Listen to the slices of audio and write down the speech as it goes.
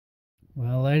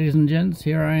Well, ladies and gents,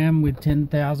 here I am with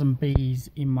 10,000 bees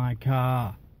in my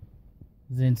car.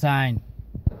 It's insane.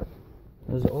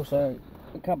 There's also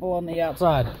a couple on the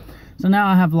outside. So now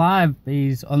I have live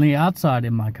bees on the outside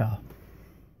in my car.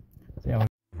 See how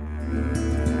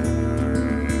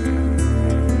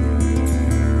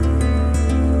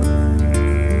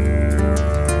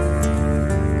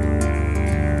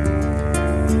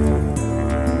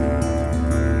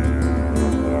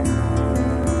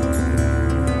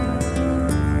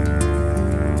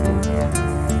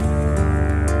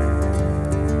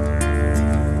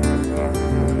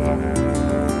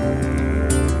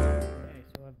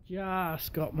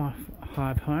just got my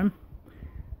hive home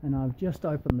and I've just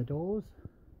opened the doors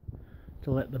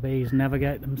to let the bees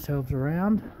navigate themselves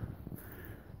around.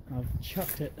 I've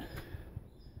chucked it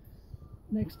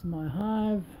next to my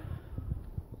hive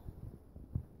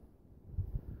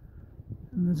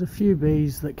and there's a few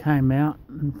bees that came out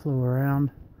and flew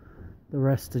around. The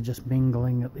rest are just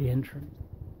mingling at the entrance.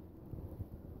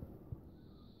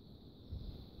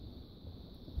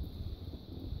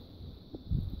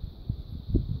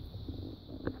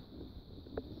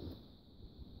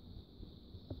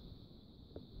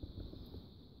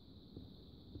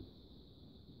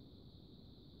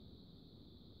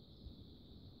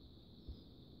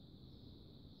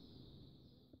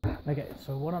 Okay,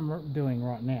 so what I'm doing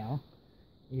right now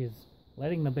is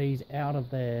letting the bees out of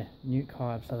their nuke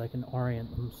hive so they can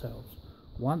orient themselves.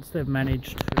 Once they've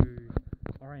managed to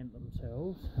orient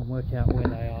themselves and work out where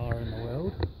they are in the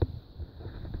world,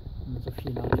 and there's a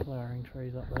few nice flowering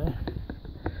trees up there,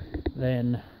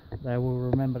 then they will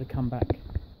remember to come back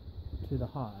to the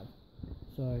hive.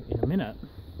 So in a minute,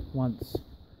 once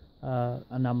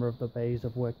a number of the bees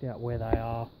have worked out where they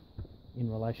are in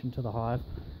relation to the hive,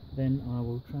 then I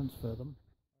will transfer them.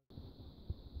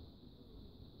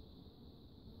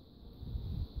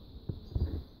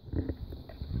 There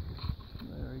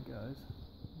he goes.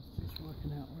 He's just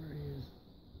working out where he is.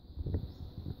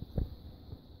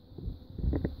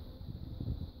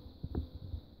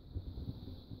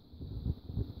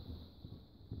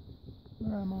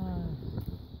 Where am I?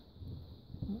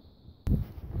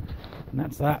 And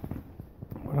that's that.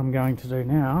 What I'm going to do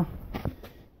now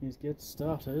is get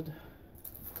started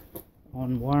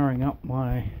on wiring up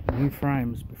my new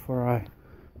frames before I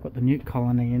put the nuke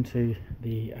colony into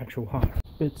the actual hive.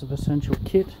 Bits of essential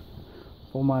kit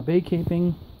for my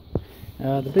beekeeping.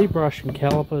 The bee brush and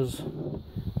calipers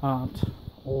aren't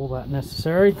all that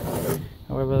necessary,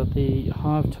 however the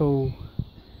hive tool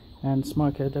and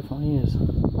smoker definitely is,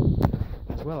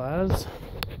 as well as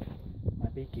my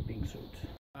beekeeping suit.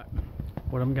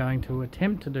 What I'm going to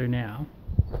attempt to do now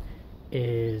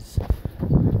is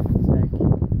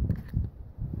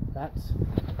that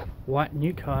white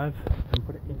nuke hive and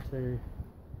put it into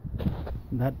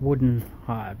that wooden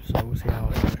hive, so we'll see how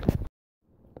it goes.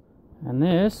 And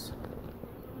this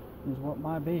is what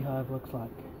my beehive looks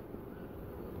like.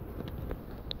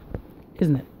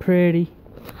 Isn't it pretty?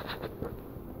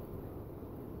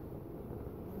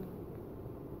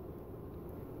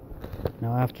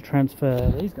 Now I have to transfer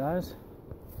these guys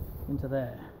into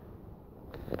there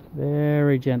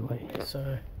very gently.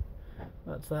 So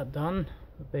that's that done.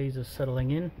 The bees are settling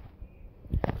in.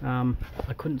 I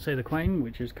couldn't see the queen,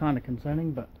 which is kind of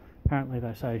concerning, but apparently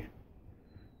they say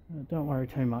don't worry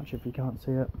too much if you can't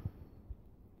see it.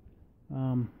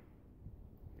 Got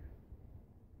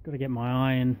to get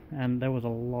my eye in, and there was a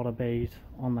lot of bees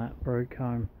on that brood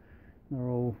comb. They're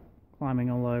all climbing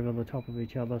all over the top of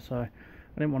each other, so I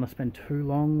didn't want to spend too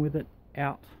long with it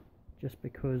out, just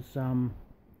because some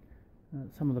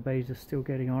of the bees are still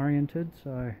getting oriented.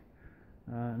 So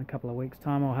in a couple of weeks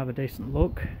time I'll have a decent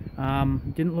look.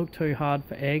 Didn't look too hard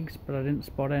for eggs, but I didn't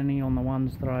spot any on the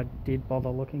ones that I did bother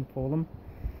looking for them.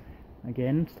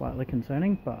 Again, slightly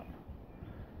concerning, but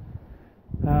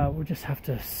we'll just have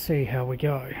to see how we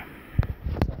go.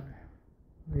 So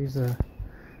these are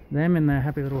them in their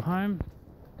happy little home.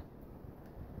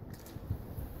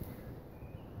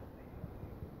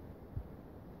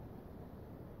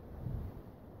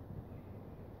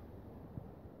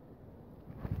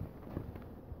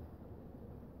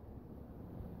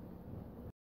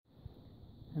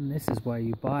 And this is why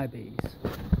you buy bees,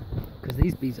 because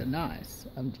these bees are nice.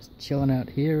 I'm just chilling out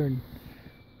here in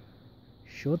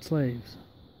short sleeves.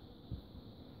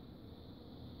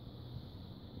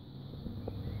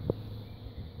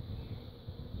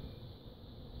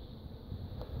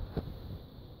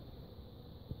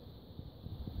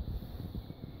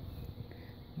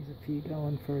 There's a few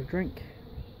going for a drink.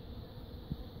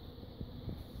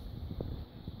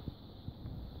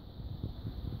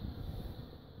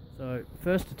 So,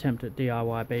 first attempt at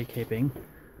DIY beekeeping.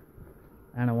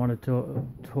 and I wanted to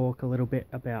talk a little bit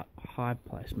about hive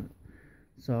placement.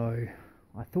 So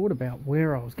I thought about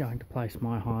where I was going to place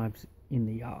my hives in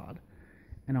the yard,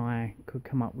 and I could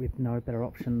come up with no better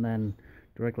option than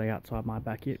directly outside my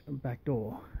back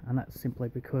door, and that's simply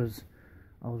because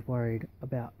I was worried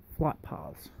about flight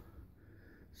paths.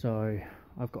 So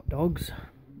I've got dogs,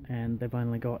 and they've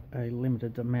only got a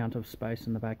limited amount of space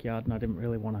in the backyard, and I didn't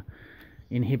really want to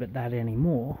inhibit that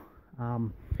anymore.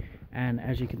 And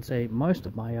as you can see, most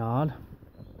of my yard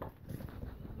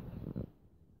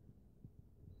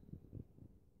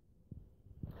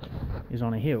is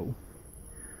on a hill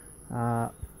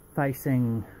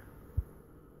facing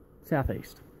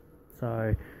southeast.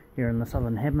 So here in the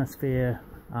southern hemisphere,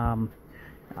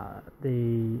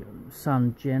 the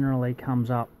sun generally comes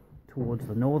up towards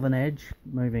the northern edge,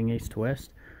 moving east to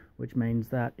west, which means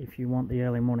that if you want the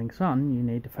early morning sun, you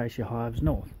need to face your hives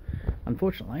north.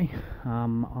 Unfortunately,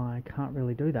 I can't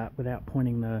really do that without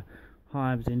pointing the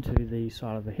hives into the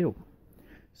side of the hill.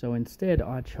 So instead,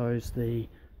 I chose the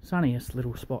sunniest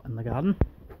little spot in the garden,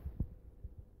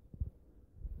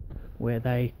 where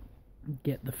they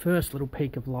get the first little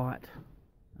peak of light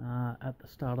at the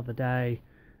start of the day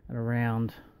at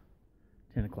around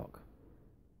 10 o'clock.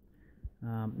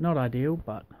 Not ideal,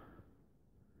 but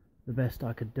the best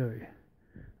I could do.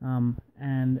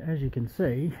 And as you can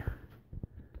see,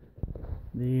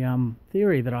 the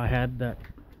theory that I had that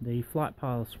the flight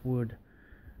paths would,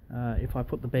 if I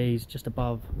put the bees just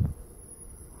above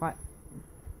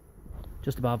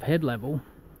head level,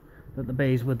 that the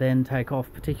bees would then take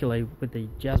off, particularly with the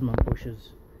jasmine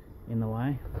bushes in the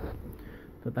way,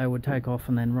 that they would take off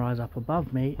and then rise up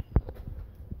above me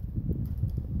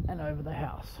and over the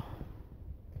house.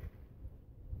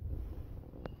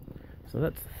 So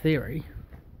that's the theory,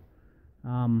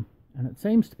 and it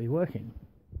seems to be working.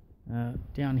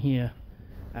 Down here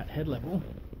at head level,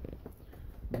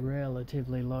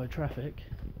 relatively low traffic,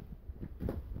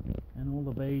 and all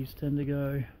the bees tend to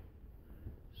go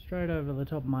straight over the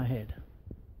top of my head.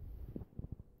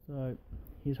 So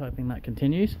here's hoping that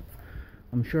continues.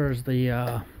 I'm sure as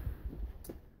the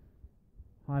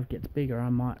hive gets bigger, I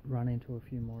might run into a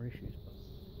few more issues.